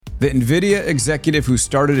The NVIDIA executive who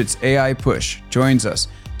started its AI push joins us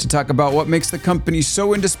to talk about what makes the company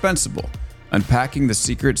so indispensable, unpacking the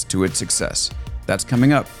secrets to its success. That's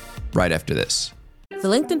coming up right after this. The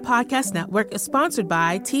LinkedIn Podcast Network is sponsored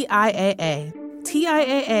by TIAA.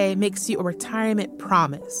 TIAA makes you a retirement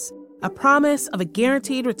promise, a promise of a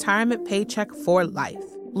guaranteed retirement paycheck for life.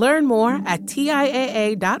 Learn more at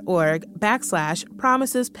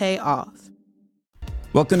TIAA.org/promises pay off.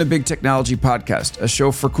 Welcome to Big Technology Podcast, a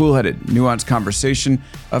show for cool-headed, nuanced conversation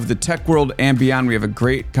of the tech world and beyond. We have a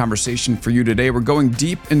great conversation for you today. We're going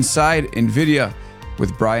deep inside NVIDIA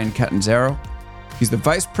with Bryan Catanzaro. He's the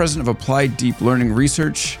Vice President of Applied Deep Learning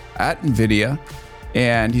Research at NVIDIA,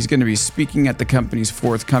 and he's going to be speaking at the company's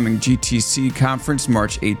forthcoming GTC conference,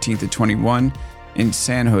 March 18th to 21 in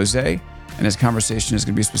San Jose. And his conversation is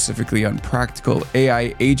going to be specifically on practical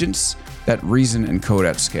AI agents that reason and code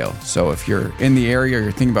at scale. So if you're in the area or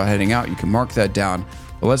you're thinking about heading out, you can mark that down.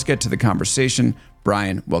 But let's get to the conversation.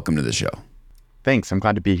 Bryan, welcome to the show. Thanks. I'm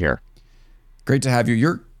glad to be here. Great to have you.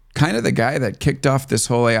 You're kind of the guy that kicked off this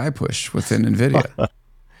whole AI push within NVIDIA.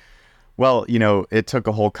 Well, it took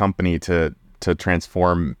a whole company to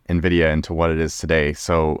transform NVIDIA into what it is today.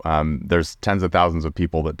 So there's tens of thousands of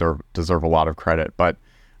people that deserve a lot of credit. But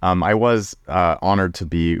I was honored to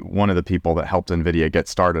be one of the people that helped NVIDIA get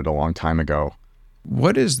started a long time ago.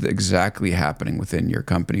 What is exactly happening within your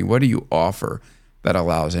company? What do you offer that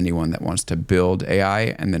allows anyone that wants to build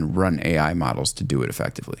AI and then run AI models to do it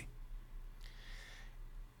effectively?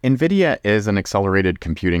 NVIDIA is an accelerated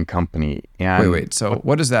computing company. And Wait. So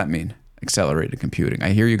what does that mean, accelerated computing?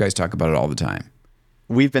 I hear you guys talk about it all the time.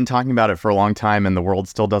 We've been talking about it for a long time, and the world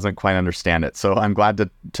still doesn't quite understand it. So I'm glad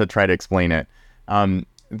to try to explain it.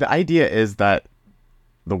 The idea is that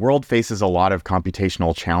the world faces a lot of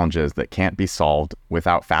computational challenges that can't be solved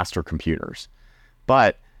without faster computers.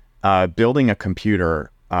 But building a computer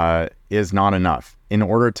is not enough. In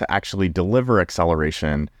order to actually deliver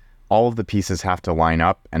acceleration, all of the pieces have to line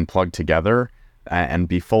up and plug together and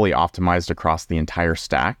be fully optimized across the entire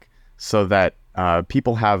stack so that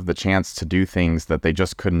people have the chance to do things that they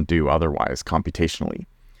just couldn't do otherwise computationally.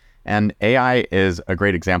 And AI is a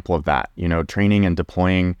great example of that. Training and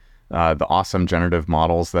deploying the awesome generative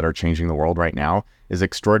models that are changing the world right now is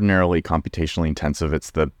extraordinarily computationally intensive.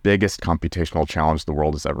 It's the biggest computational challenge the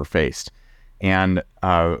world has ever faced. And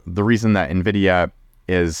the reason that NVIDIA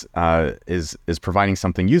is providing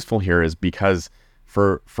something useful here is because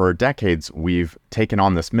for decades we've taken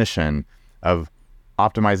on this mission of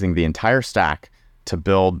optimizing the entire stack to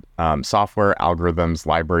build software, algorithms,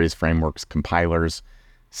 libraries, frameworks, compilers,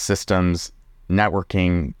 systems,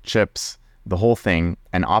 networking, chips, the whole thing,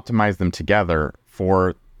 and optimize them together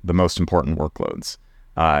for the most important workloads.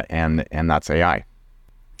 And that's AI.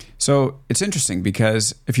 So it's interesting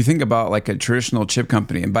because if you think about like a traditional chip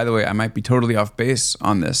company, and by the way, I might be totally off base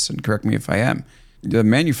on this, and correct me if I am, the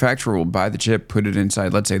manufacturer will buy the chip, put it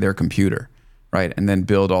inside, let's say their computer, right? And then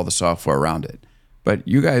build all the software around it. But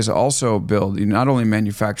you guys also build, you not only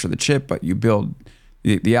manufacture the chip, but you build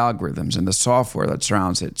the algorithms and the software that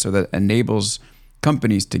surrounds it so that enables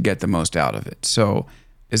companies to get the most out of it. So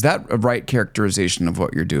is that a right characterization of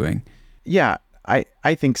what you're doing? Yeah, I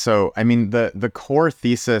think so. I mean, the core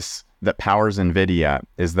thesis that powers NVIDIA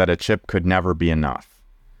is that a chip could never be enough.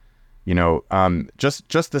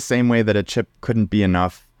 Just the same way that a chip couldn't be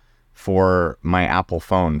enough for my Apple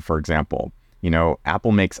phone, for example.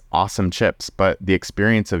 Apple makes awesome chips, but the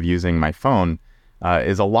experience of using my phone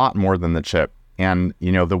is a lot more than the chip. And,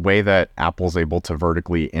 the way that Apple's able to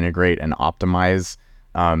vertically integrate and optimize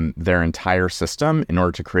their entire system in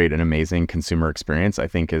order to create an amazing consumer experience, I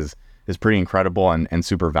think is pretty incredible and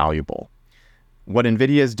super valuable. What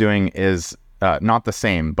NVIDIA is doing is not the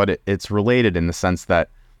same, but it's related in the sense that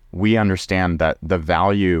we understand that the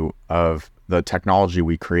value of the technology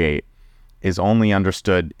we create is only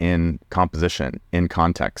understood in composition, in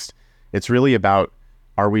context. It's really about,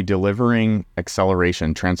 are we delivering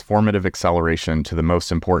acceleration, transformative acceleration to the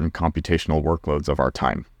most important computational workloads of our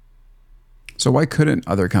time? So why couldn't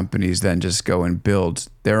other companies then just go and build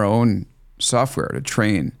their own software to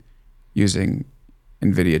train using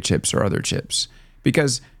NVIDIA chips or other chips?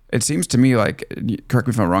 Because it seems to me like, correct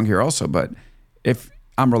me if I'm wrong here also, but if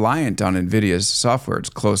I'm reliant on NVIDIA's software, it's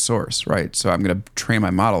closed source, right? So I'm going to train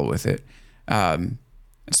my model with it.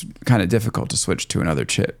 It's kind of difficult to switch to another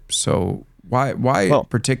chip. So why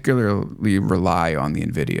particularly rely on the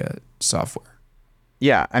NVIDIA software?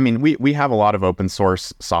 Yeah, I mean, we have a lot of open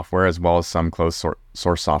source software as well as some closed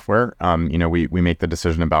source software. We make the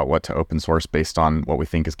decision about what to open source based on what we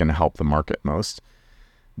think is going to help the market most.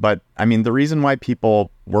 But I mean, the reason why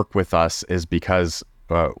people work with us is because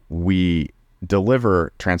we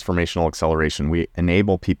deliver transformational acceleration. We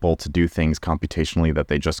enable people to do things computationally that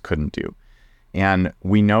they just couldn't do. And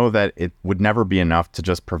we know that it would never be enough to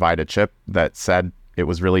just provide a chip that said it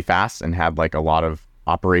was really fast and had like a lot of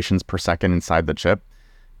operations per second inside the chip,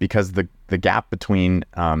 because the gap between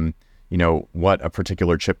what a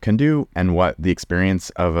particular chip can do and what the experience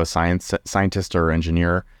of a scientist or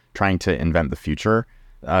engineer trying to invent the future,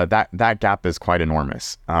 that gap is quite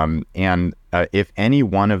enormous. If any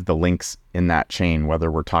one of the links in that chain, whether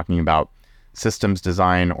we're talking about systems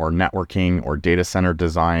design or networking or data center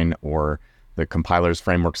design or the compilers,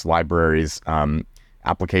 frameworks, libraries,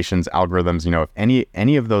 applications, algorithms, if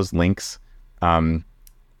any of those links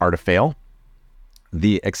are to fail,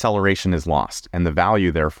 the acceleration is lost and the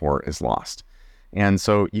value therefore is lost. And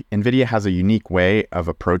so NVIDIA has a unique way of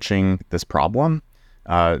approaching this problem,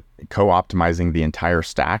 co-optimizing the entire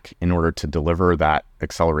stack in order to deliver that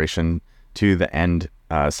acceleration to the end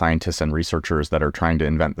scientists and researchers that are trying to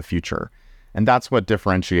invent the future. And that's what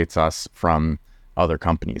differentiates us from other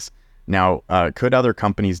companies. Now, could other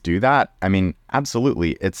companies do that? I mean,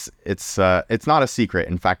 absolutely. It's not a secret.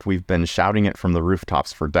 In fact, we've been shouting it from the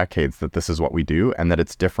rooftops for decades that this is what we do and that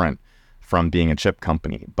it's different from being a chip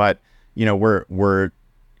company. But we're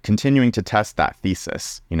continuing to test that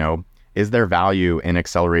thesis. Is there value in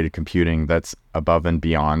accelerated computing that's above and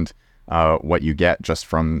beyond what you get just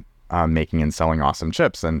from making and selling awesome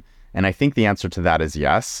chips? And I think the answer to that is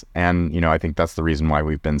yes. And I think that's the reason why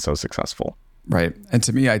we've been so successful. Right. And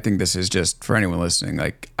to me, I think this is just for anyone listening.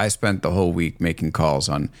 Like, I spent the whole week making calls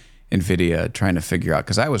on NVIDIA trying to figure out,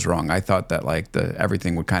 because I was wrong. I thought that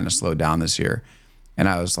everything would kind of slow down this year. And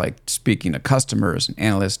I was like speaking to customers and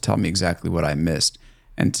analysts tell me exactly what I missed.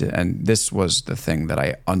 And this was the thing that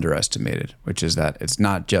I underestimated, which is that it's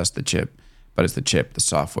not just the chip, but it's the chip, the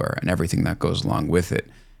software, and everything that goes along with it.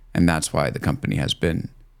 And that's why the company has been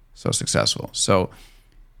so successful. So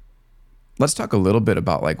let's talk a little bit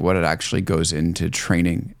about what it actually goes into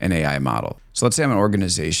training an AI model. So let's say I'm an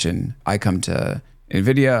organization. I come to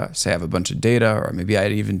NVIDIA, say I have a bunch of data, or maybe I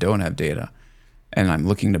even don't have data, and I'm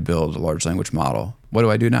looking to build a large language model. What do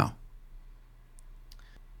I do now?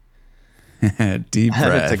 Deep breath.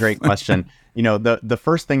 That's a great question. The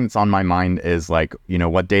first thing that's on my mind is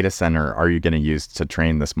what data center are you going to use to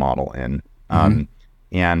train this model in? That's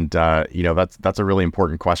a really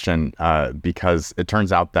important question because it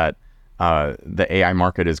turns out that the AI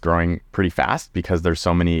market is growing pretty fast because there's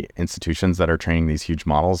so many institutions that are training these huge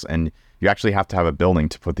models, and you actually have to have a building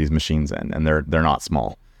to put these machines in, and they're not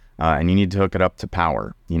small, and you need to hook it up to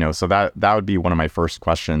power. So that would be one of my first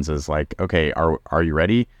questions is okay, are you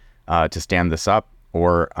ready to stand this up,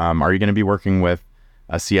 or are you going to be working with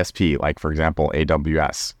a CSP, like for example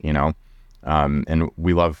AWS? And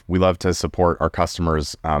we love to support our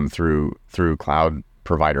customers through cloud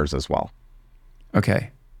providers as well.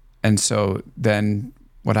 Okay. And so then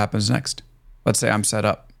what happens next? Let's say I'm set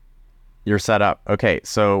up. You're set up. Okay.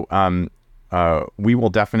 So we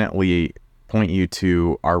will definitely point you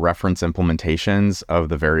to our reference implementations of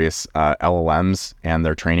the various LLMs and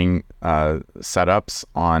their training setups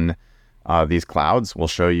on these clouds. We'll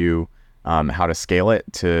show you how to scale it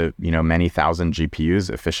to many thousand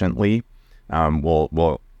GPUs efficiently.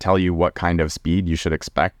 We'll tell you what kind of speed you should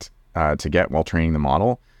expect to get while training the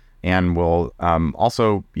model. And we'll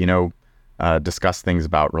also, discuss things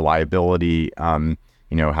about reliability.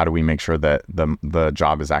 How do we make sure that the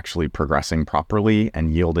job is actually progressing properly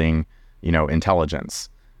and yielding, intelligence.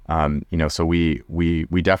 So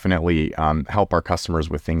we definitely help our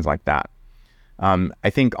customers with things like that.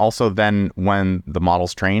 I think also then when the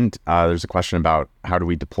model's trained, there's a question about how do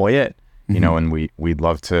we deploy it, and we'd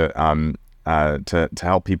love to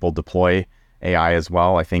help people deploy AI as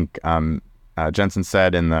well. I think Jensen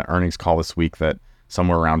said in the earnings call this week that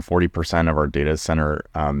somewhere around 40% of our data center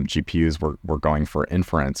GPUs were going for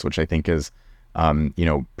inference, which I think is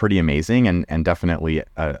pretty amazing and definitely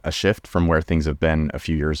a shift from where things have been a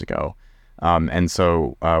few years ago. And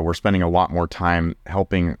so we're spending a lot more time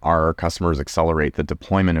helping our customers accelerate the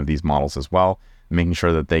deployment of these models as well, making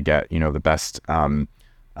sure that they get the best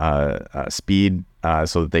speed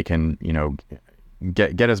so that they can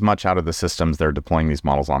get as much out of the systems they're deploying these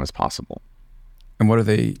models on as possible. And what are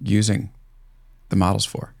they using the models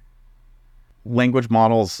for? Language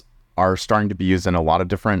models are starting to be used in a lot of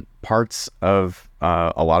different parts of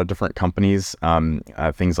a lot of different companies.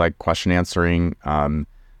 Things like question answering, I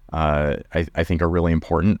think are really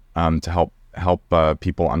important to help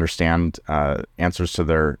people understand answers to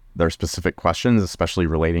their specific questions, especially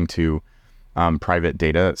relating to private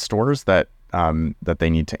data stores that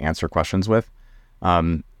they need to answer questions with.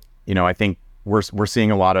 I think we're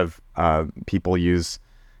seeing a lot of people use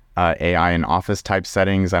AI in office type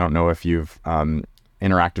settings. I don't know if you've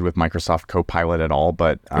interacted with Microsoft Copilot at all,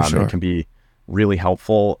 but Sure. it can be really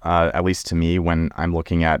helpful, at least to me, when I'm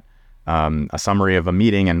looking at a summary of a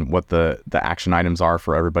meeting and what the action items are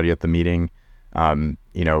for everybody at the meeting, and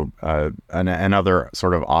other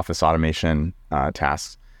sort of office automation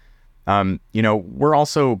tasks. We're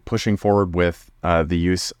also pushing forward with the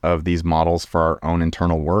use of these models for our own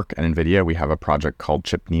internal work at NVIDIA. We have a project called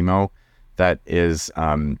ChipNemo that is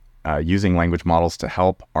using language models to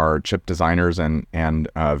help our chip designers and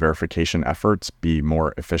verification efforts be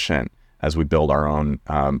more efficient as we build our own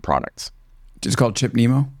products. It's called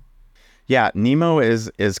ChipNemo? Yeah, Nemo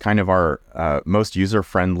is kind of our most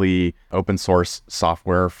user-friendly open source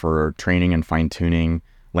software for training and fine-tuning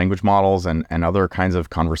language models and other kinds of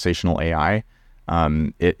conversational AI.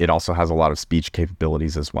 It also has a lot of speech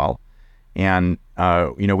capabilities as well. And,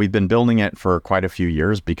 we've been building it for quite a few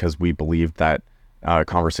years because we believed that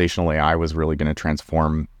conversational AI was really going to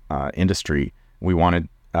transform industry. We wanted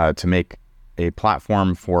to make a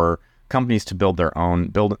platform for companies to build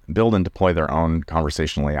and deploy their own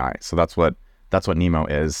conversational AI. So that's what Nemo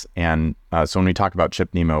is. And so when we talk about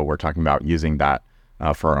ChipNemo, we're talking about using that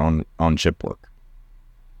for our own chip work.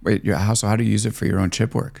 Wait, how do you use it for your own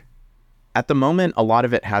chip work? At the moment, a lot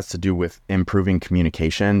of it has to do with improving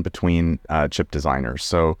communication between chip designers.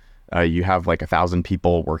 So you have like 1,000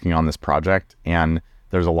 people working on this project, and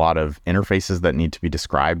there's a lot of interfaces that need to be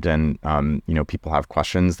described, and people have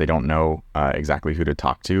questions. They don't know exactly who to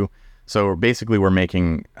talk to. So basically, we're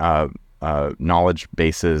making knowledge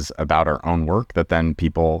bases about our own work that then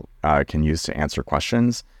people can use to answer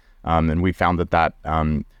questions. And we found that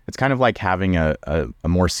it's kind of like having a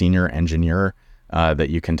more senior engineer that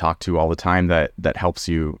you can talk to all the time that helps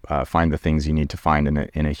you find the things you need to find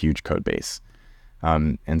in a huge code base.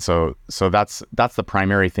 And so that's the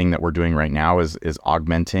primary thing that we're doing right now is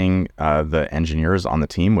augmenting the engineers on the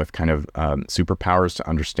team with kind of superpowers to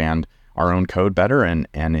understand our own code better and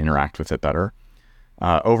interact with it better.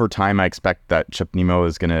 Over time, I expect that ChipNemo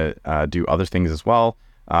is going to do other things as well.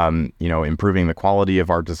 Improving the quality of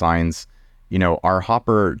our designs. Our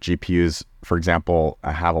Hopper GPUs, for example,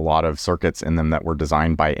 have a lot of circuits in them that were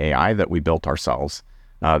designed by AI that we built ourselves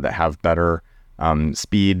that have better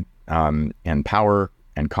speed and power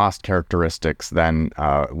and cost characteristics than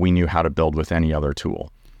we knew how to build with any other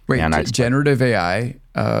tool. Wait, generative AI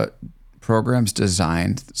programs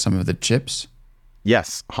designed some of the chips?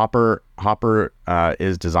 Yes, Hopper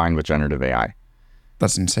is designed with generative AI.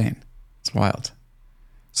 That's insane. It's wild.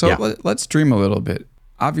 So Yeah. let's dream a little bit.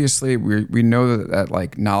 Obviously, we know that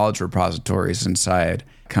like knowledge repositories inside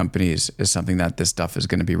companies is something that this stuff is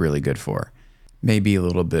going to be really good for. Maybe a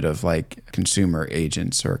little bit of like consumer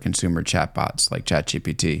agents or consumer chatbots like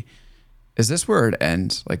ChatGPT. Is this where it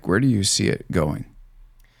ends? Like, where do you see it going?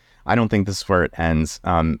 I don't think this is where it ends.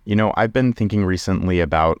 I've been thinking recently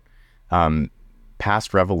about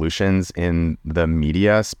past revolutions in the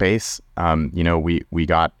media space. We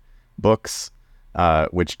got books,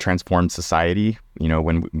 which transformed society,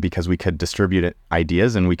 because we could distribute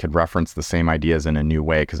ideas and we could reference the same ideas in a new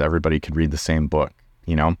way because everybody could read the same book,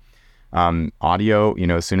 audio,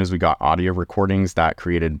 as soon as we got audio recordings, that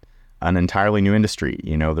created an entirely new industry,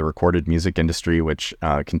 the recorded music industry, which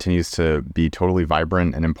continues to be totally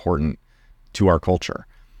vibrant and important to our culture.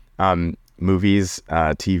 Movies,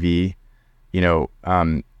 TV,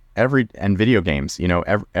 and video games,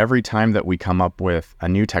 every time that we come up with a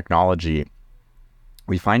new technology,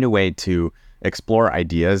 we find a way to explore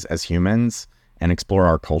ideas as humans and explore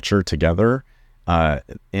our culture together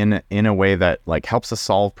in a way that like helps us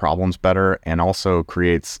solve problems better and also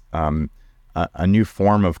creates a new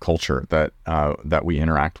form of culture that we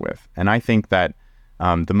interact with. And I think that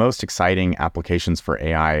the most exciting applications for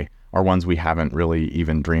AI are ones we haven't really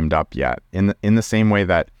even dreamed up yet. In the same way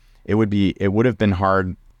that it would have been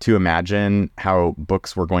hard to imagine how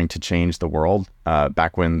books were going to change the world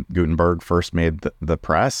back when Gutenberg first made the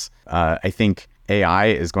press. I think AI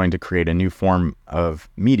is going to create a new form of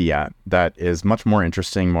media that is much more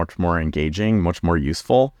interesting, much more engaging, much more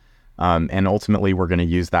useful. And ultimately, we're going to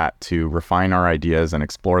use that to refine our ideas and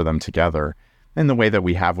explore them together. In the way that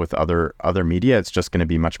we have with other media, it's just going to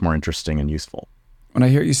be much more interesting and useful. When I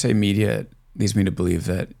hear you say media, it leads me to believe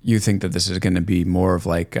that you think that this is going to be more of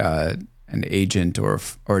like an agent or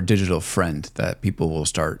a digital friend that people will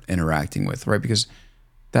start interacting with, right? Because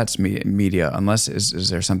that's media. Unless is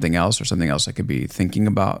there something else or something else I could be thinking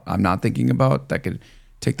about, I'm not thinking about, that could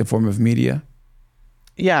take the form of media?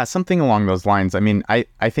 Yeah, something along those lines. I mean, I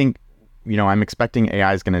think, I'm expecting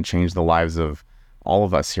AI is going to change the lives of all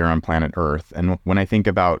of us here on planet Earth. And when I think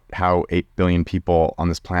about how 8 billion people on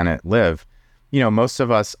this planet live, most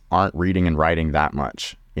of us aren't reading and writing that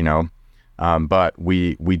much, but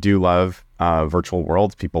we do love virtual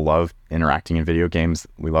worlds. People love interacting in video games.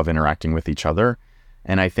 We love interacting with each other.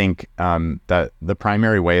 And I think that the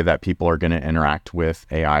primary way that people are going to interact with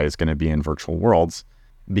AI is going to be in virtual worlds,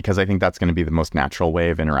 because I think that's going to be the most natural way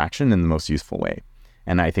of interaction and the most useful way.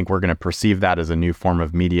 And I think we're going to perceive that as a new form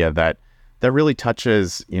of media that really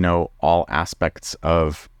touches, all aspects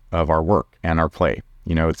of our work and our play.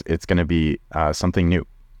 It's going to be something new.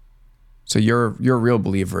 So you're a real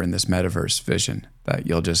believer in this metaverse vision, that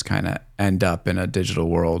you'll just kind of end up in a digital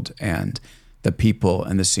world and the people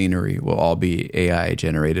and the scenery will all be AI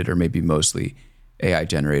generated, or maybe mostly AI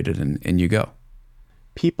generated, and you go.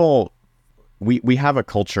 People, we have a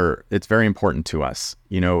culture. It's very important to us.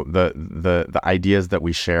 The ideas that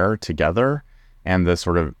we share together and the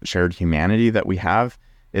sort of shared humanity that we have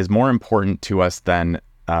is more important to us than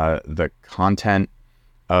the content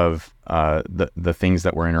of the things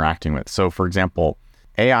that we're interacting with. So, for example,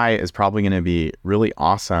 AI is probably going to be really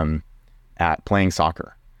awesome at playing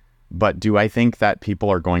soccer. But do I think that people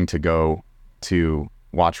are going to go to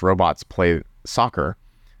watch robots play soccer?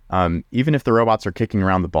 Even if the robots are kicking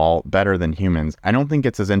around the ball better than humans, I don't think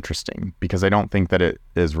it's as interesting, because I don't think that it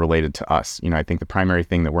is related to us. I think the primary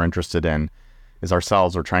thing that we're interested in is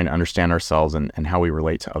ourselves. We're trying to understand ourselves and how we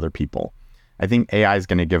relate to other people. I think AI is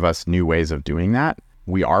going to give us new ways of doing that.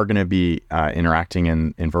 We are going to be interacting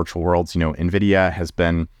in virtual worlds. NVIDIA has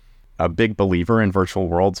been a big believer in virtual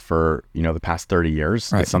worlds for, the past 30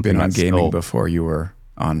 years. Right. You've been on gaming before you were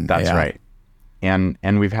on That's AI. Right.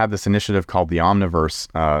 And we've had this initiative called the Omniverse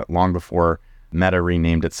long before Meta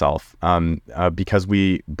renamed itself, because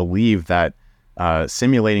we believe that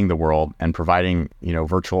simulating the world and providing,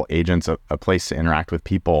 virtual agents a place to interact with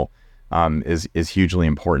people is hugely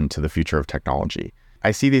important to the future of technology. I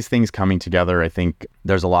see these things coming together. I think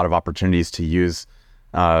there's a lot of opportunities to use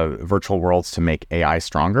virtual worlds to make AI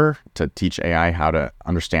stronger, to teach AI how to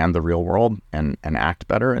understand the real world and act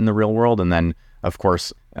better in the real world. And then, of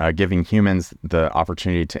course, giving humans the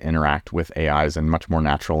opportunity to interact with AIs in much more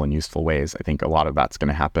natural and useful ways. I think a lot of that's going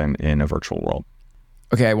to happen in a virtual world.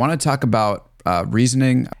 Okay, I want to talk about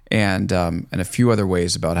reasoning and a few other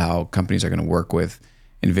ways about how companies are going to work with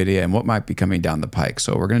NVIDIA and what might be coming down the pike.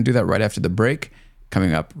 So we're going to do that right after the break,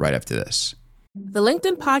 coming up right after this. The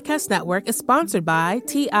LinkedIn Podcast Network is sponsored by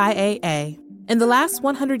TIAA. In the last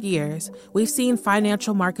 100 years, we've seen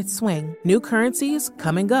financial markets swing, new currencies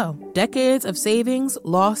come and go, decades of savings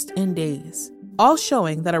lost in days, all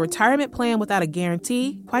showing that a retirement plan without a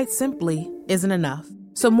guarantee, quite simply, isn't enough.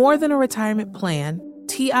 So more than a retirement plan,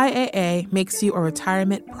 TIAA makes you a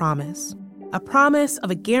retirement promise. A promise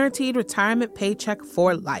of a guaranteed retirement paycheck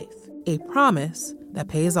for life. A promise that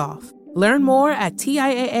pays off. Learn more at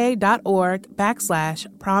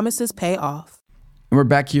TIAA.org/promisespayoff. And we're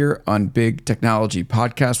back here on Big Technology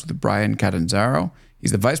Podcast with Bryan Catanzaro.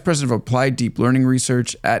 He's the Vice President of Applied Deep Learning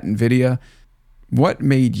Research at NVIDIA. What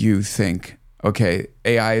made you think, okay,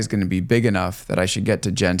 AI is going to be big enough that I should get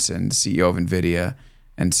to Jensen, the CEO of NVIDIA,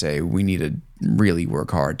 and say, we need to really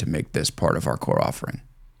work hard to make this part of our core offering?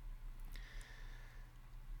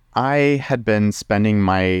 I had been spending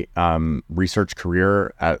my research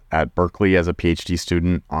career at Berkeley as a PhD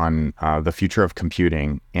student on the future of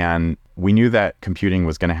computing. And we knew that computing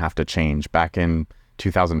was going to have to change. Back in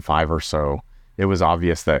 2005 or so, it was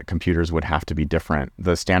obvious that computers would have to be different.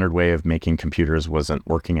 The standard way of making computers wasn't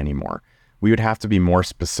working anymore. We would have to be more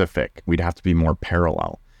specific. We'd have to be more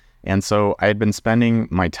parallel. And so I had been spending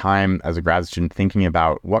my time as a grad student thinking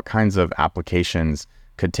about what kinds of applications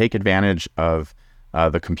could take advantage of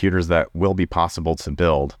the computers that will be possible to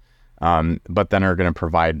build, but then are going to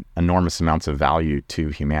provide enormous amounts of value to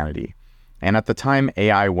humanity. And at the time,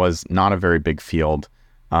 AI was not a very big field,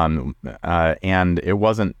 and it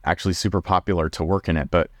wasn't actually super popular to work in it.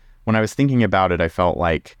 But when I was thinking about it, I felt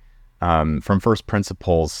like from first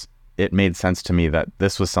principles, it made sense to me that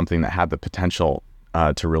this was something that had the potential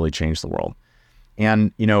to really change the world.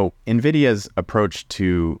 And, NVIDIA's approach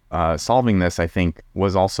to solving this, I think,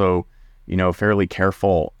 was also fairly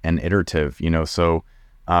careful and iterative, So,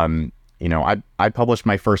 I published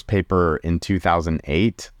my first paper in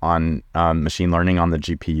 2008 on machine learning on the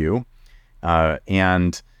GPU,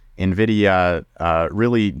 and NVIDIA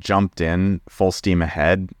really jumped in full steam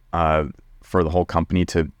ahead for the whole company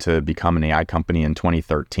to become an AI company in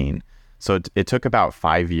 2013. So it took about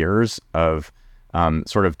 5 years of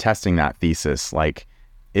sort of testing that thesis, like,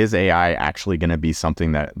 is AI actually going to be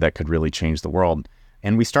something that could really change the world?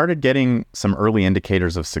 And we started getting some early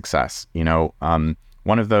indicators of success.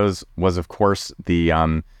 One of those was, of course, the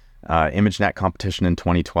ImageNet competition in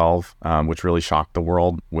 2012, which really shocked the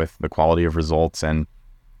world with the quality of results and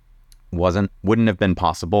wouldn't have been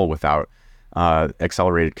possible without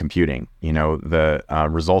accelerated computing. The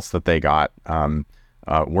results that they got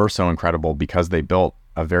were so incredible because they built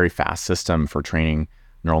a very fast system for training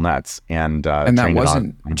neural nets and that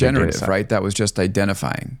wasn't generative, right? That was just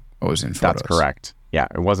identifying what was in photos. That's correct. Yeah,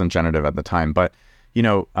 it wasn't generative at the time, but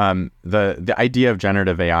the idea of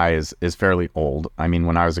generative AI is fairly old. I mean,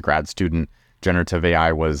 when I was a grad student, generative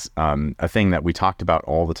AI was a thing that we talked about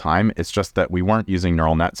all the time. It's just that we weren't using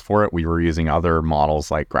neural nets for it. We were using other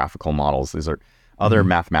models like graphical models. These are other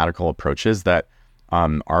mathematical approaches that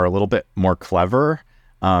are a little bit more clever,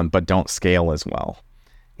 but don't scale as well.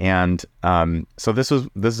 And so this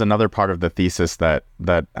is another part of the thesis that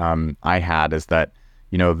I had, is that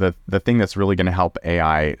the thing that's really going to help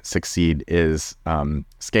AI succeed is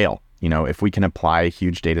scale. If we can apply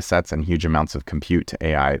huge data sets and huge amounts of compute to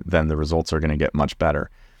AI, then the results are going to get much better.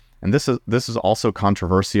 And this is also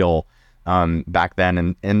controversial back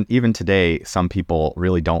then, and even today, some people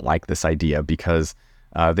really don't like this idea because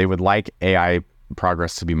they would like AI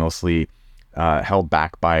progress to be mostly held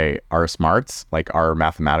back by our smarts, like our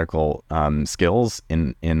mathematical skills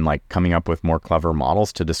in like coming up with more clever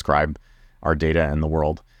models to describe our data and the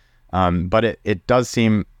world. But it does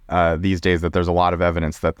seem these days that there's a lot of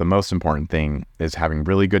evidence that the most important thing is having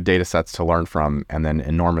really good data sets to learn from, and then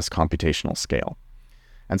enormous computational scale.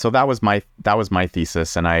 And so that was my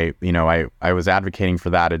thesis, and I was advocating for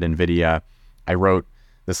that at NVIDIA. I wrote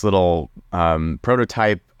this little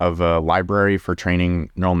prototype of a library for training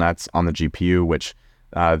neural nets on the GPU, which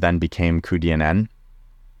then became cuDNN,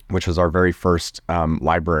 which was our very first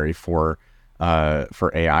library for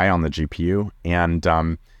AI on the GPU. And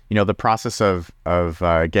the process of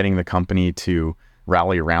getting the company to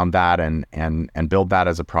rally around that and build that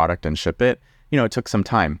as a product and ship it, it took some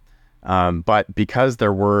time. But because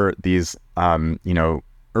there were these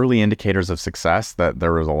early indicators of success, that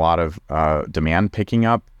there was a lot of demand picking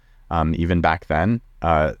up, even back then,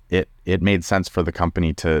 it made sense for the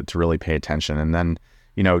company to really pay attention. And then,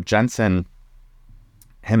 Jensen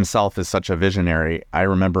himself is such a visionary. I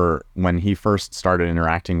remember when he first started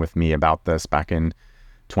interacting with me about this back in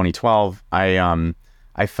 2012,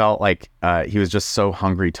 I felt like he was just so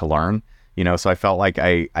hungry to learn. So I felt like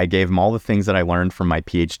I gave him all the things that I learned from my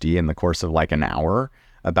PhD in the course of like an hour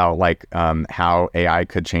about like how AI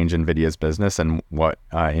could change NVIDIA's business and what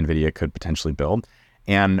NVIDIA could potentially build.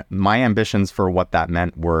 And my ambitions for what that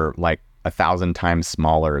meant were like 1,000 times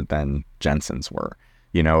smaller than Jensen's were.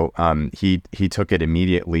 He took it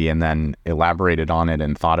immediately and then elaborated on it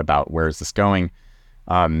and thought about, where is this going?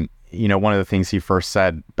 One of the things he first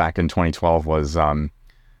said back in 2012 was,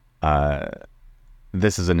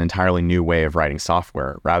 this is an entirely new way of writing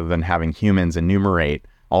software. Rather than having humans enumerate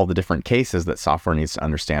all the different cases that software needs to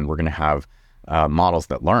understand, we're going to have models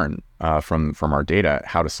that learn from our data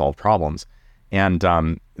how to solve problems.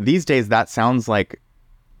 And these days, that sounds like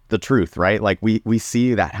the truth, right? Like we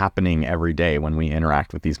see that happening every day when we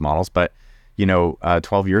interact with these models. But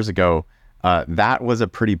 12 years ago, that was a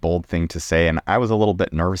pretty bold thing to say, and I was a little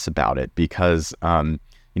bit nervous about it because the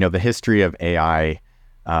history of AI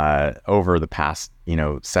over the past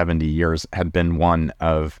 70 years had been one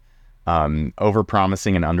of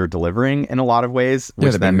over-promising and under-delivering in a lot of ways,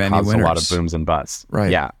 which then caused a lot of booms and busts. Right.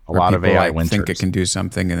 Yeah, a lot of AI winters. Think it can do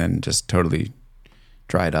something and then just totally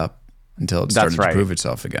dried up until it started to prove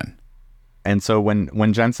itself again. And so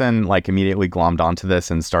when Jensen like immediately glommed onto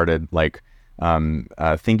this and started like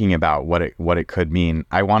thinking about what it could mean,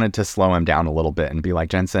 I wanted to slow him down a little bit and be like,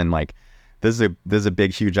 Jensen, like this is a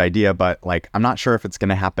big, huge idea, but like I'm not sure if it's going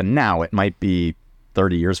to happen now. It might be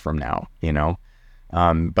 30 years from now,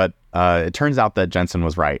 But it turns out that Jensen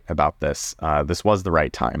was right about this. This was the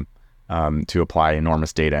right time to apply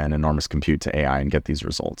enormous data and enormous compute to AI and get these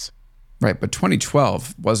results. Right, but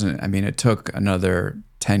 2012 wasn't, it took another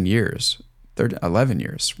 10 years, 11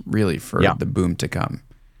 years, really, for the boom to come.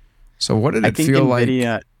 So what did it feel like?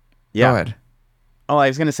 Yeah. Go ahead. Oh, I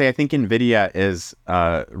was going to say, I think NVIDIA is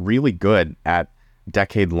really good at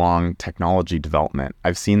decade-long technology development.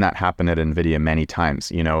 I've seen that happen at NVIDIA many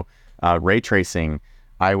times. Ray tracing,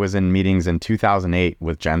 I was in meetings in 2008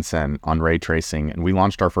 with Jensen on ray tracing, and we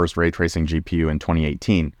launched our first ray tracing GPU in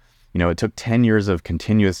 2018. It took 10 years of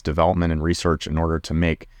continuous development and research in order to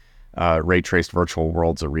make ray traced virtual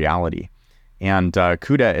worlds a reality. And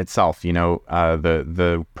CUDA itself,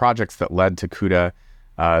 the projects that led to CUDA,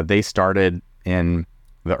 they started in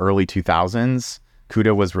the early 2000s.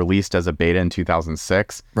 CUDA was released as a beta in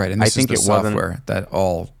 2006. Right, and this is the software that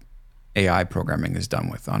all AI programming is done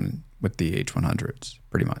with the H100s,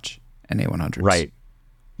 pretty much, and A100s. Right.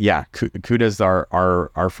 Yeah, CUDA is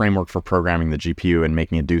our framework for programming the GPU and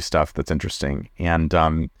making it do stuff that's interesting. And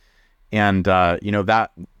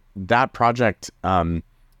that project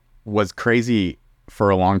was crazy for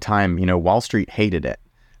a long time. Wall Street hated it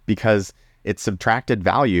because it subtracted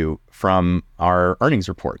value from our earnings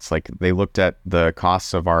reports. Like, they looked at the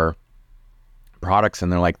costs of our products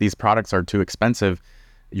and they're like, these products are too expensive.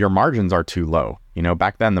 Your margins are too low.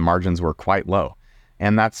 Back then the margins were quite low.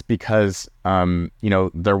 And that's because,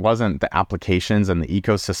 there wasn't the applications and the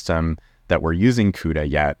ecosystem that were using CUDA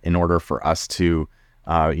yet in order for us to,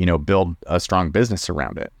 build a strong business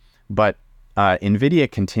around it. But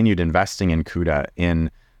NVIDIA continued investing in CUDA in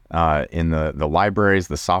the libraries,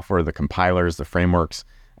 the software, the compilers, the frameworks,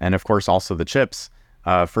 and of course also the chips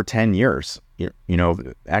for 10 years.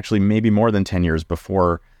 Actually maybe more than 10 years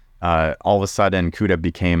before all of a sudden CUDA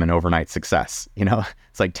became an overnight success.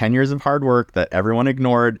 It's like 10 years of hard work that everyone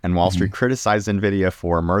ignored and Wall Street criticized NVIDIA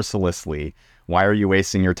for mercilessly. Why are you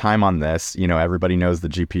wasting your time on this? Everybody knows the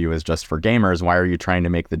GPU is just for gamers. Why are you trying to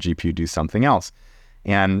make the GPU do something else?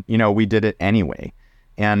 And, we did it anyway.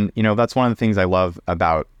 And, that's one of the things I love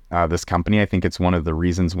about this company. I think it's one of the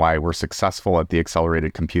reasons why we're successful at the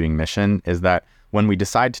accelerated computing mission is that when we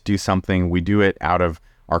decide to do something, we do it out of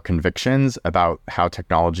our convictions about how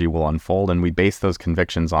technology will unfold. And we base those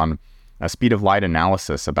convictions on a speed of light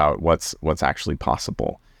analysis about what's actually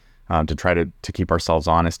possible to try to keep ourselves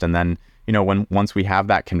honest. And then, once we have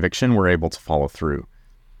that conviction, we're able to follow through.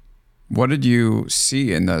 What did you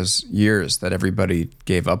see in those years that everybody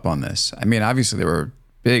gave up on this? I mean, obviously there were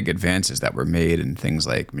big advances that were made in things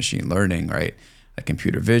like machine learning, right? Like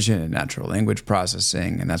computer vision and natural language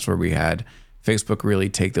processing. And that's where we had Facebook really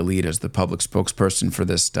take the lead as the public spokesperson for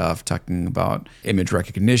this stuff, talking about image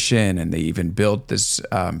recognition. And they even built this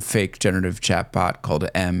fake generative chatbot called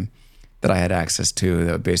M that I had access to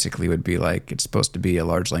that basically would be like, it's supposed to be a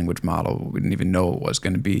large language model. We didn't even know it was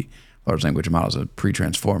going to be large language models, a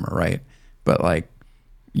pre-transformer, right? But like,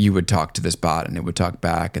 you would talk to this bot and it would talk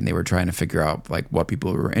back, and they were trying to figure out like what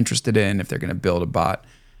people were interested in, if they're going to build a bot.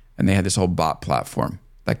 And they had this whole bot platform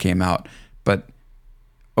that came out. But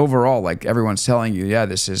overall, like, everyone's telling you, yeah,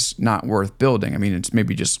 this is not worth building. I mean, it's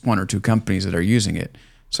maybe just one or two companies that are using it.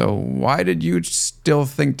 So why did you still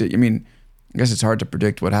think that, I mean, I guess it's hard to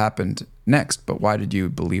predict what happened next, but why did you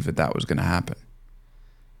believe that that was going to happen?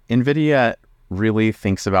 NVIDIA really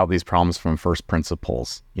thinks about these problems from first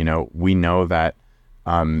principles. We know that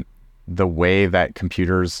the way that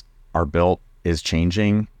computers are built is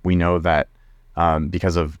changing. We know that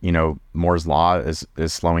because of, Moore's law is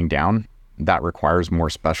slowing down, that requires more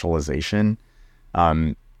specialization.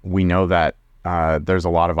 We know that there's a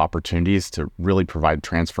lot of opportunities to really provide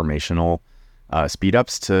transformational speed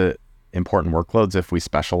ups to important workloads if we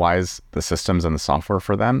specialize the systems and the software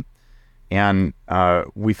for them. And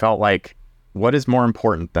we felt like, what is more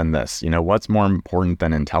important than this? What's more important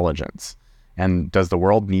than intelligence? And does the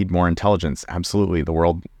world need more intelligence? Absolutely. The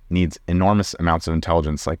world needs enormous amounts of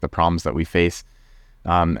intelligence. Like the problems that we face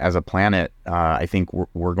as a planet, I think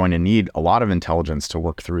we're going to need a lot of intelligence to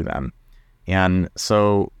work through them. And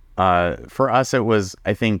so for us, it was,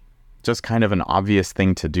 I think, just kind of an obvious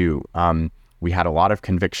thing to do. We had a lot of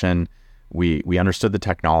conviction. We understood the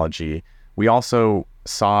technology. We also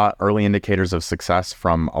saw early indicators of success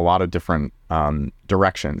from a lot of different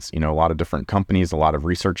directions, a lot of different companies, a lot of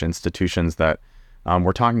research institutions that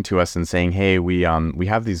were talking to us and saying, hey, we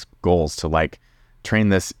have these goals to like train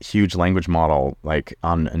this huge language model like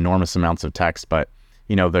on enormous amounts of text, but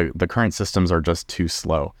the current systems are just too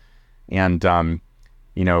slow. And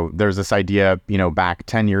there's this idea, back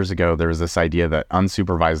 10 years ago, there was this idea that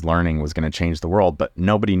unsupervised learning was going to change the world, but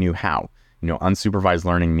nobody knew how. Unsupervised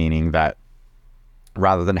learning meaning that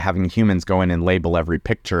rather than having humans go in and label every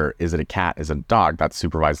picture, is it a cat, is it a dog, that's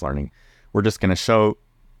supervised learning. We're just going to show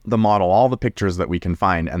the model all the pictures that we can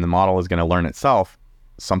find, and the model is going to learn itself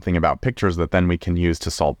something about pictures that then we can use to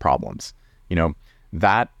solve problems.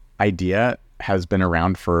 That idea has been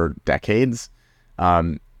around for decades,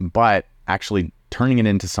 but actually turning it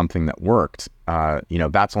into something that worked,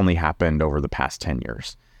 that's only happened over the past 10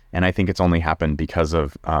 years. And I think it's only happened because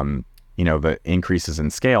of, the increases in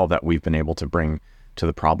scale that we've been able to bring to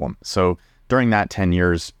the problem. So during that 10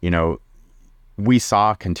 years, we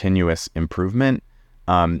saw continuous improvement,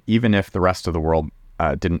 even if the rest of the world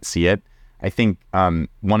didn't see it. I think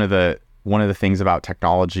one of the things about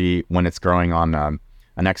technology when it's growing on an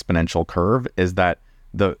exponential curve is that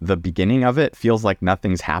the beginning of it feels like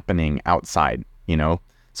nothing's happening outside,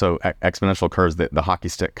 So exponential curves, the hockey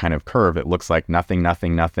stick kind of curve, it looks like nothing.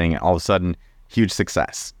 All of a sudden, huge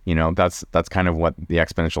success. That's kind of what the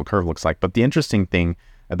exponential curve looks like. But the interesting thing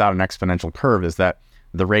about an exponential curve is that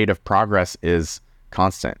the rate of progress is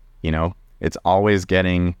constant. It's always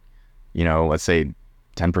getting, let's say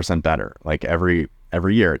 10% better. Like every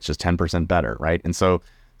year, it's just 10% better, right? And so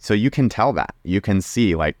you can tell that. You can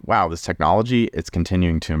see like, wow, this technology, it's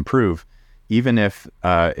continuing to improve, even if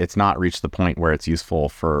it's not reached the point where it's useful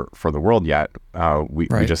for the world yet. We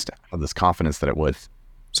just have this confidence that it would.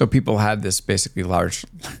 So people had this basically large,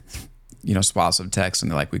 swaths of text, and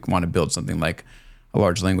they're like, we want to build something like a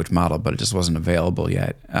large language model, but it just wasn't available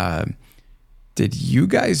yet. Did you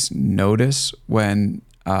guys notice when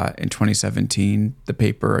in 2017 the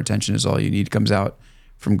paper "Attention Is All You Need" comes out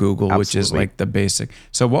from Google, Absolutely. which is like the basic?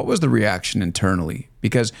 So what was the reaction internally?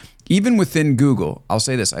 Because even within Google, I'll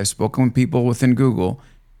say this, I've spoken with people within Google,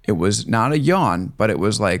 it was not a yawn, but it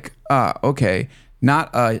was like, okay, not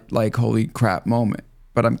a like holy crap moment.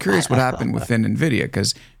 But I'm curious what happened within NVIDIA,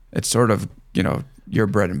 because it's sort of, your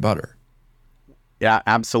bread and butter. Yeah,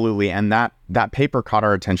 absolutely. And that paper caught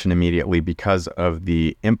our attention immediately because of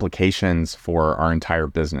the implications for our entire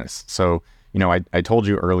business. So, I told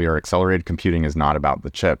you earlier, accelerated computing is not about the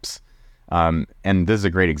chips. And this is a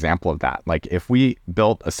great example of that. Like if we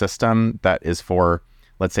built a system that is for,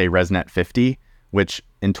 let's say, ResNet 50, which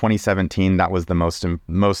in 2017, that was the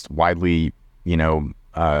most widely,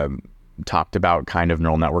 talked about kind of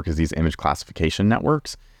neural network is these image classification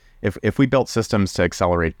networks. If we built systems to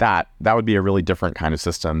accelerate that would be a really different kind of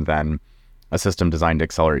system than a system designed to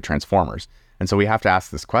accelerate transformers. And so we have to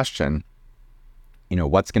ask this question,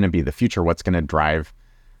 what's going to be the future? What's going to drive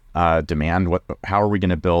demand? How are we going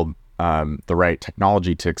to build the right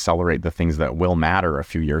technology to accelerate the things that will matter a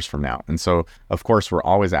few years from now? And so, of course, we're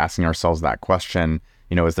always asking ourselves that question,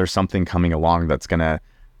 is there something coming along that's going to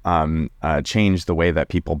change the way that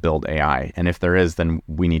people build AI? And if there is, then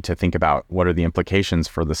we need to think about what are the implications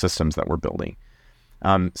for the systems that we're building.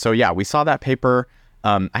 So yeah, we saw that paper.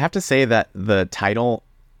 I have to say that the title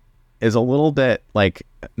is a little bit like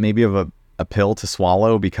maybe of a pill to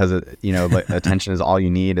swallow, because like attention is all you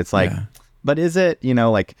need. It's like, but is it?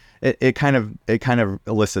 Like it kind of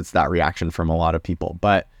elicits that reaction from a lot of people.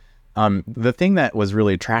 But the thing that was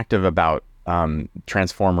really attractive about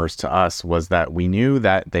transformers to us was that we knew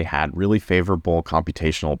that they had really favorable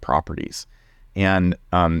computational properties. And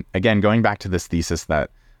again, going back to this thesis that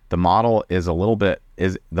the model is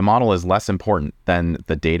less important than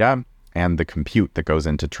the data and the compute that goes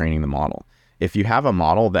into training the model. If you have a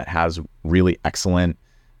model that has really excellent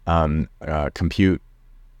compute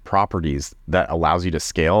properties that allows you to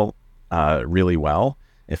scale really well,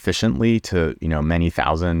 efficiently to many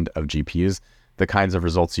thousand of GPUs, the kinds of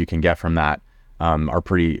results you can get from that are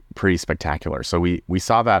pretty spectacular. So we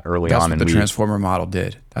saw that early on. That's what the transformer model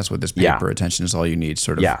did. That's what this paper, "Attention Is All You Need,"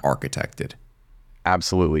 sort of architected.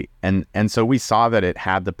 Absolutely. And so we saw that it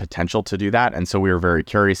had the potential to do that. And so we were very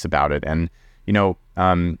curious about it. And,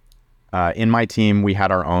 in my team, we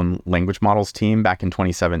had our own language models team back in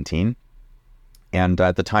 2017. And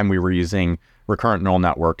at the time we were using recurrent neural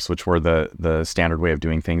networks, which were the standard way of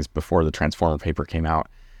doing things before the transformer paper came out.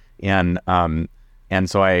 And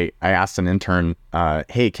so I asked an intern,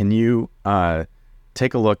 hey, can you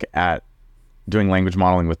take a look at doing language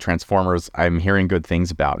modeling with transformers? I'm hearing good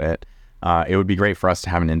things about it. It would be great for us to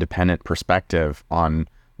have an independent perspective on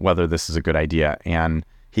whether this is a good idea. And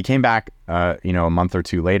he came back, a month or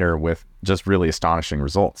two later with just really astonishing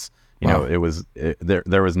results. Wow.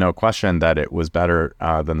 There was no question that it was better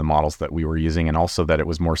than the models that we were using, and also that it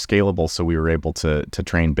was more scalable. So we were able to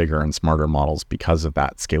train bigger and smarter models because of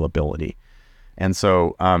that scalability. And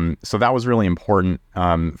so that was really important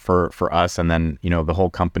for us. And then, the whole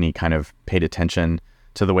company kind of paid attention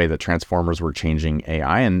to the way that transformers were changing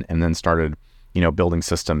AI, and then started, building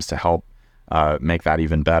systems to help make that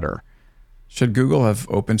even better. Should Google have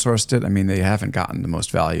open sourced it? I mean, they haven't gotten the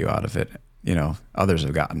most value out of it. Others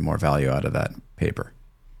have gotten more value out of that paper.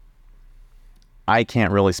 I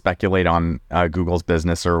can't really speculate on Google's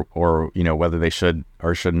business or whether they should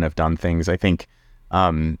or shouldn't have done things. I think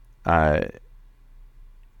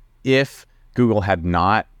if Google had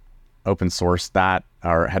not open sourced that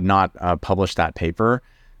or had not published that paper,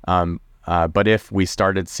 but if we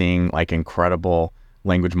started seeing like incredible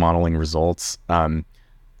language modeling results,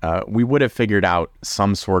 we would have figured out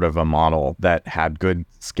some sort of a model that had good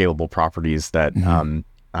scalable properties that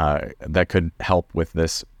that could help with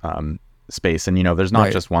this space. And there's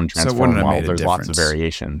not just one transformer model. There's lots of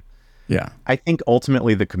variation. Yeah, I think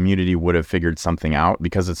ultimately the community would have figured something out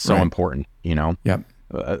because it's so important. Yep.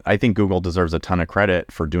 I think Google deserves a ton of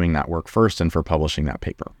credit for doing that work first and for publishing that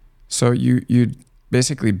paper. So you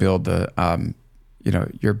basically build the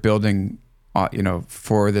you're building.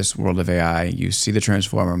 For this world of AI, you see the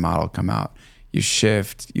transformer model come out, you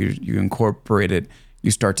shift, you incorporate it,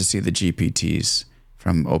 you start to see the GPTs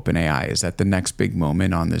from OpenAI? Is that the next big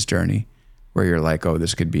moment on this journey where you're like, oh,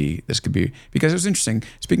 this could be, because it was interesting,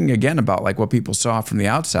 speaking again about like what people saw from the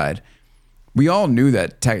outside, we all knew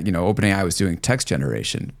that OpenAI was doing text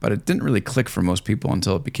generation, but it didn't really click for most people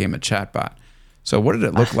until it became a chatbot. So what did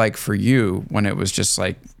it look like for you when it was just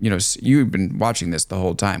like, you've been watching this the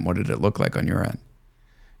whole time. What did it look like on your end?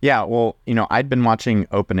 Yeah, well, I'd been watching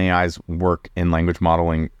OpenAI's work in language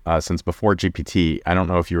modeling since before GPT. I don't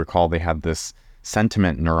know if you recall, they had this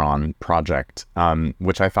sentiment neuron project,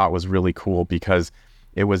 which I thought was really cool because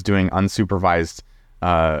it was doing unsupervised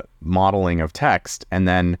modeling of text. And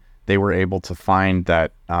then they were able to find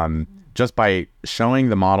that just by showing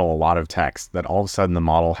the model a lot of text, that all of a sudden the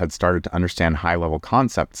model had started to understand high-level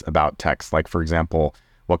concepts about text, like, for example,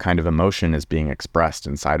 what kind of emotion is being expressed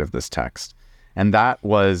inside of this text. And that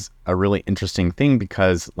was a really interesting thing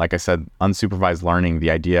because, like I said, unsupervised learning,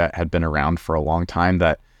 the idea had been around for a long time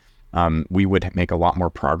that we would make a lot more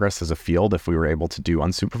progress as a field if we were able to do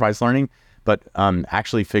unsupervised learning. But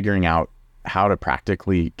actually figuring out how to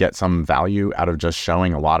practically get some value out of just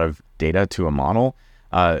showing a lot of data to a model,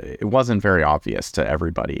 it wasn't very obvious to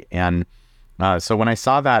everybody. And so when I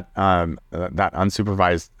saw that that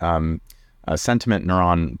unsupervised sentiment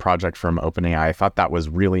neuron project from OpenAI, I thought that was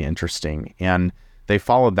really interesting. And they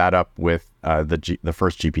followed that up with the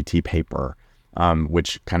first GPT paper,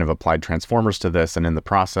 which kind of applied transformers to this, and in the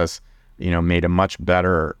process, made a much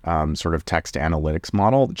better sort of text analytics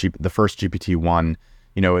model. The first GPT-1,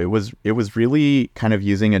 it was really kind of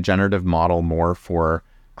using a generative model more for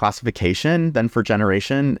classification than for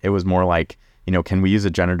generation. It was more like, can we use a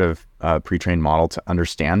generative pre-trained model to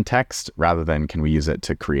understand text rather than can we use it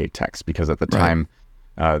to create text? Because at the time,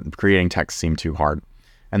 creating text seemed too hard.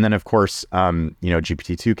 And then, of course,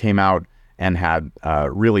 GPT-2 came out and had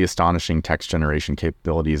really astonishing text generation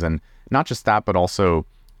capabilities. And not just that, but also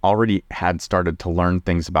already had started to learn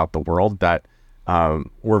things about the world that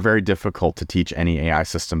were very difficult to teach any AI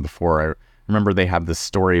system before. I remember they had this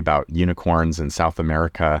story about unicorns in South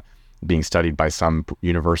America being studied by some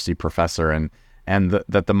university professor, and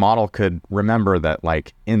that the model could remember that,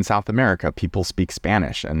 like, in South America, people speak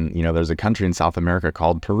Spanish, and, there's a country in South America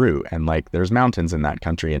called Peru, and, like, there's mountains in that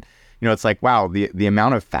country. And, it's like, wow, the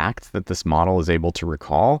amount of facts that this model is able to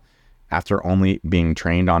recall after only being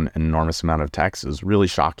trained on an enormous amount of text is really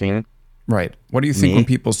shocking. Right. What do you think when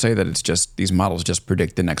people say that it's just these models just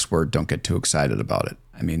predict the next word? Don't get too excited about it.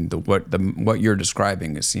 I mean, what you're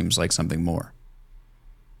describing, it seems like something more.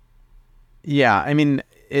 Yeah, I mean,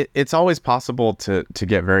 it's always possible to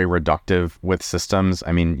get very reductive with systems.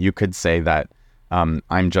 I mean, you could say that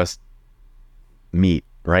I'm just meat,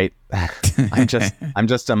 right? I'm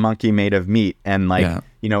just a monkey made of meat, and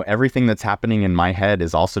everything that's happening in my head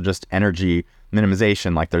is also just energy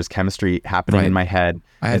minimization. Like, there's chemistry happening in my head.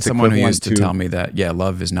 I had someone who used to tell me that,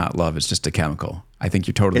 love is not love, it's just a chemical. I think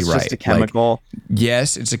you're totally right. It's just a chemical. Like,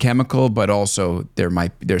 yes, it's a chemical, but also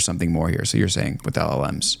there's something more here. So you're saying with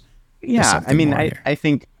LLMs. Yeah, I mean, I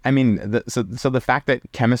think so the fact that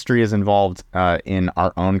chemistry is involved in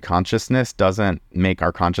our own consciousness doesn't make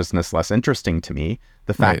our consciousness less interesting to me.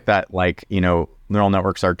 The fact that, neural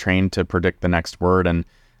networks are trained to predict the next word, and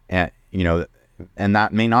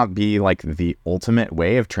that may not be like the ultimate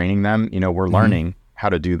way of training them. We're learning how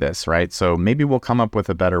to do this, right? So maybe we'll come up with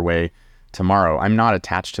a better way tomorrow. I'm not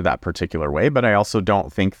attached to that particular way, but I also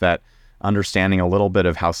don't think that understanding a little bit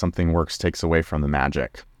of how something works takes away from the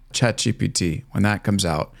magic. ChatGPT, when that comes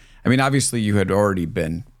out, I mean, obviously you had already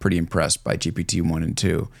been pretty impressed by GPT-1 and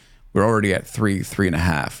 2. We're already at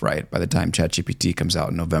 3.5, right? By the time ChatGPT comes out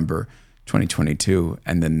in November 2022,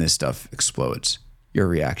 and then this stuff explodes. Your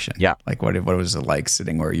reaction? Yeah. Like, what was it like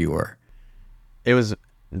sitting where you were? It was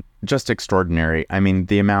just extraordinary. I mean,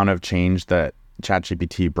 the amount of change that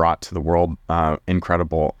ChatGPT brought to the world,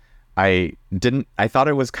 incredible. I thought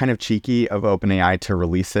it was kind of cheeky of OpenAI to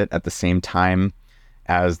release it at the same time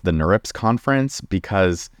as the NeurIPS conference,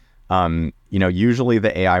 because usually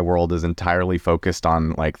the AI world is entirely focused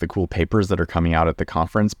on, like, the cool papers that are coming out at the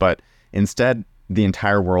conference, but instead the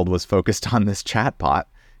entire world was focused on this chatbot,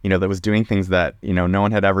 that was doing things that no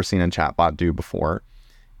one had ever seen a chatbot do before.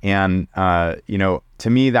 And to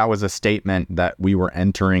me, that was a statement that we were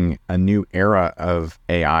entering a new era of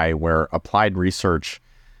AI where applied research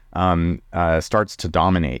starts to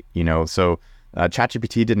dominate. So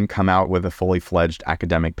ChatGPT didn't come out with a fully fledged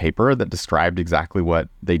academic paper that described exactly what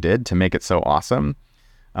they did to make it so awesome.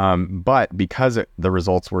 But because the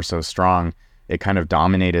results were so strong, it kind of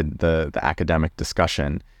dominated the academic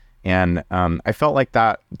discussion. And I felt like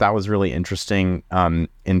that was really interesting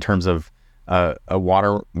in terms of a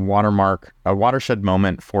watershed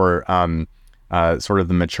moment for sort of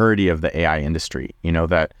the maturity of the AI industry.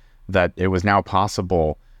 That it was now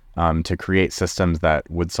possible to create systems that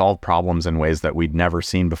would solve problems in ways that we'd never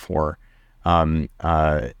seen before,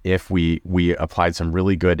 if we applied some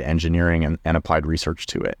really good engineering and applied research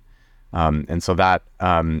to it. And so that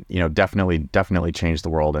definitely changed the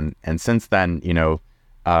world. And since then,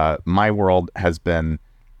 my world has been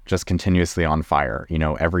just continuously on fire.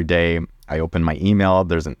 Every day I open my email,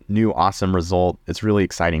 there's a new awesome result. It's really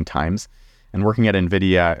exciting times. And working at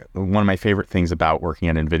NVIDIA, one of my favorite things about working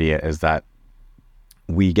at NVIDIA is that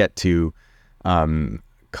we get to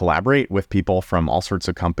collaborate with people from all sorts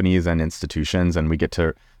of companies and institutions, and we get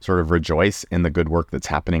to sort of rejoice in the good work that's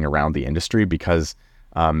happening around the industry, because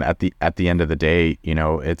at the end of the day,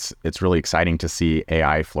 it's really exciting to see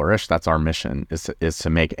AI flourish. That's our mission, is to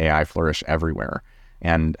make AI flourish everywhere.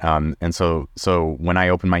 And so when I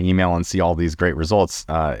open my email and see all these great results,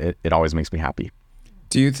 it always makes me happy.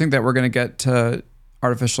 Do you think that we're going to get to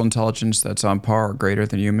artificial intelligence that's on par or greater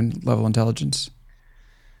than human level intelligence?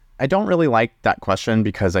 I don't really like that question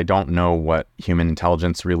because I don't know what human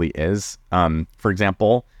intelligence really is. For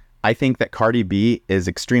example, I think that Cardi B is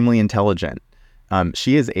extremely intelligent.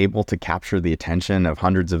 She is able to capture the attention of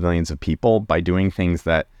hundreds of millions of people by doing things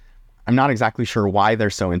that I'm not exactly sure why they're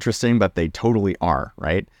so interesting, but they totally are,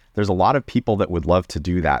 right? There's a lot of people that would love to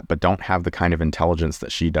do that, but don't have the kind of intelligence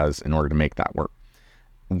that she does in order to make that work.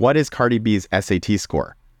 What is Cardi B's SAT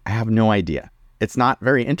score? I have no idea. It's not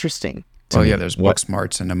very interesting. Well, yeah, there's book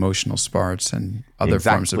smarts and emotional smarts and other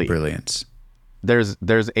forms of brilliance. There's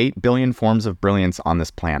 8 billion forms of brilliance on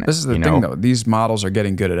this planet. This is the thing, though. These models are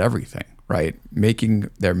getting good at everything, right?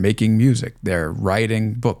 They're making music. They're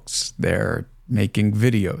writing books. They're making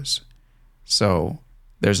videos. So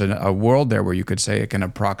there's a world there where you could say it can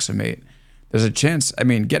approximate. There's a chance,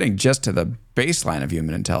 getting just to the baseline of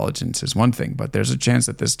human intelligence is one thing, but there's a chance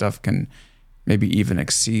that this stuff can maybe even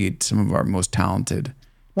exceed some of our most talented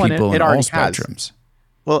people in all spectrums.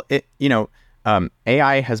 Well,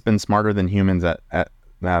 AI has been smarter than humans at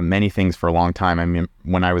many things for a long time.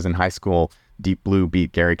 When I was in high school, Deep Blue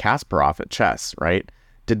beat Garry Kasparov at chess, right?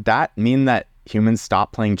 Did that mean that humans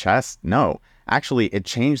stopped playing chess? No. Actually, it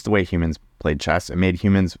changed the way humans played chess. It made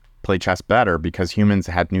humans play chess better because humans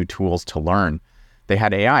had new tools to learn. They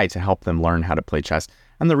had AI to help them learn how to play chess.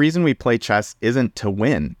 And the reason we play chess isn't to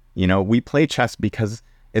win. We play chess because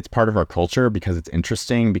it's part of our culture, because it's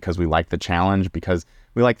interesting, because we like the challenge, because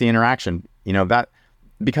we like the interaction.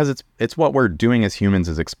 Because it's what we're doing as humans,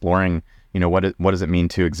 is exploring, what does it mean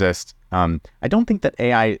to exist? I don't think that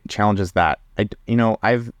AI challenges that.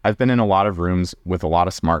 I've been in a lot of rooms with a lot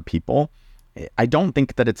of smart people. I don't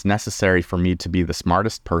think that it's necessary for me to be the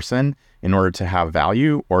smartest person in order to have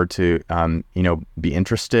value or to, be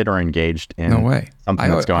interested or engaged in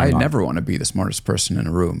something that's going on. I never want to be the smartest person in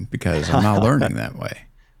a room because I'm not learning that way.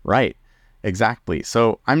 Right. Exactly.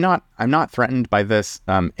 So I'm not threatened by this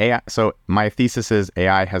AI. So my thesis is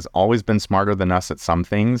AI has always been smarter than us at some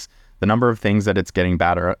things. The number of things that it's getting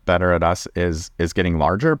better at us is getting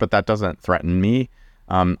larger, but that doesn't threaten me.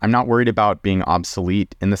 I'm not worried about being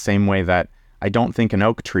obsolete in the same way that I don't think an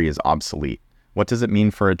oak tree is obsolete. What does it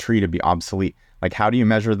mean for a tree to be obsolete? Like, how do you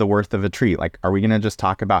measure the worth of a tree? Like, are we going to just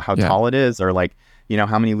talk about how tall it is, or like,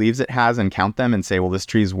 how many leaves it has and count them and say, well, this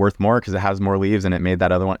tree is worth more because it has more leaves and it made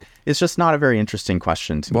that other one? It's just not a very interesting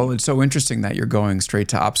question to me. Well, it's so interesting that you're going straight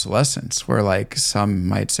to obsolescence, where like some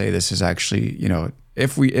might say this is actually,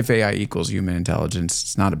 if AI equals human intelligence,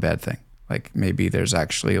 it's not a bad thing. Like maybe there's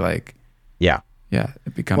actually like,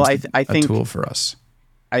 it becomes a tool for us.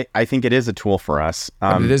 I think it is a tool for us.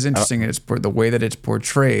 But it is interesting. The way that it's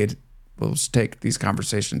portrayed will take these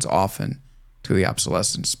conversations often to the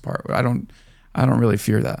obsolescence part. I don't really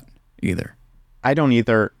fear that either. I don't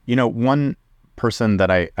either. One person that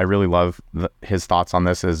I really love his thoughts on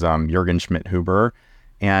this is Jürgen Schmidt-Huber.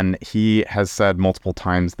 And he has said multiple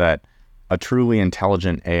times that a truly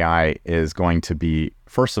intelligent AI is going to be,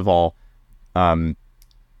 first of all, not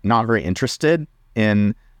very interested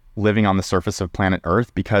in living on the surface of planet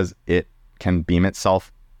Earth because it can beam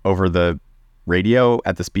itself over the radio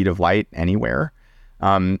at the speed of light anywhere.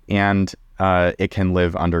 And it can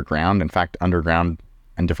live underground. In fact, underground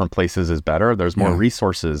in different places is better. There's more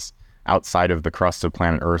resources outside of the crust of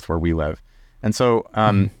planet Earth where we live. And so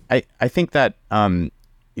I think that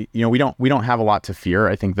we don't have a lot to fear.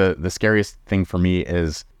 I think the scariest thing for me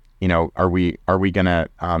is, are we gonna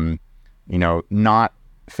not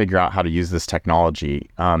figure out how to use this technology,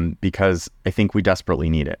 because I think we desperately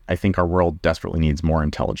need it. I think our world desperately needs more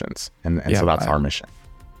intelligence, and so that's our mission.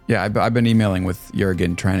 Yeah, I've been emailing with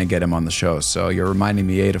Jürgen trying to get him on the show, so you're reminding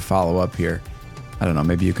me to follow up here. I don't know,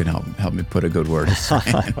 maybe you can help me put a good word in.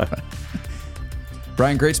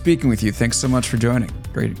 Bryan, great speaking with you. Thanks so much for joining.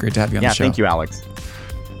 Great to have you on the show. Yeah, thank you, Alex.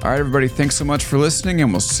 All right, everybody, thanks so much for listening,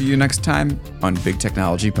 and we'll see you next time on Big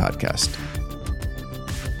Technology Podcast.